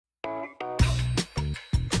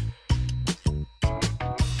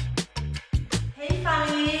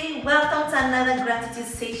another gratitude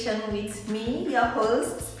session with me, your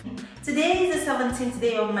host. Today is the 17th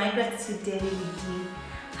day of my gratitude daily with you.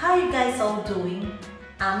 How are you guys all doing?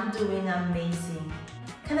 I'm doing amazing.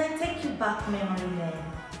 Can I take you back memory lane?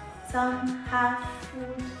 Some have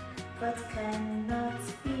food but cannot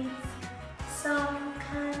eat. Some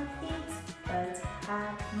can eat but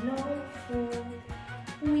have no food.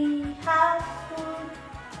 We have food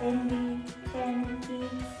and we can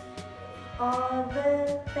eat. All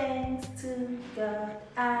the thanks to God,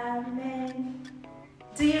 amen.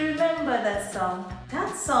 Do you remember that song?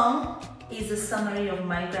 That song is a summary of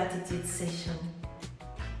my gratitude session.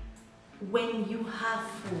 When you have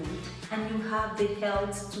food and you have the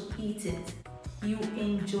health to eat it, you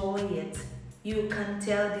enjoy it, you can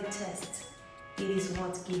tell the taste, it is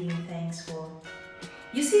worth giving thanks for.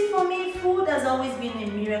 You see, for me, food has always been a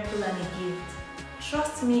miracle and a gift.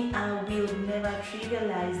 Trust me, I will never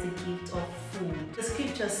trivialize the gift of food. The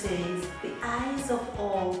scripture says, the eyes of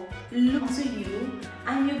all look to you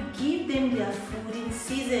and you give them their food in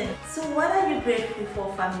season. So what are you grateful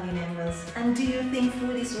for, family members? And do you think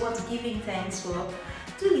food is worth giving thanks for?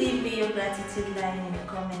 Do leave me your gratitude line in the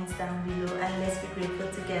comments down below and let's be grateful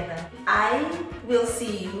together. I will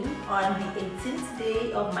see you on the 18th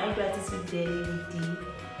day of my gratitude daily with you.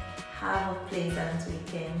 Have a pleasant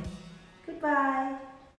weekend. Goodbye.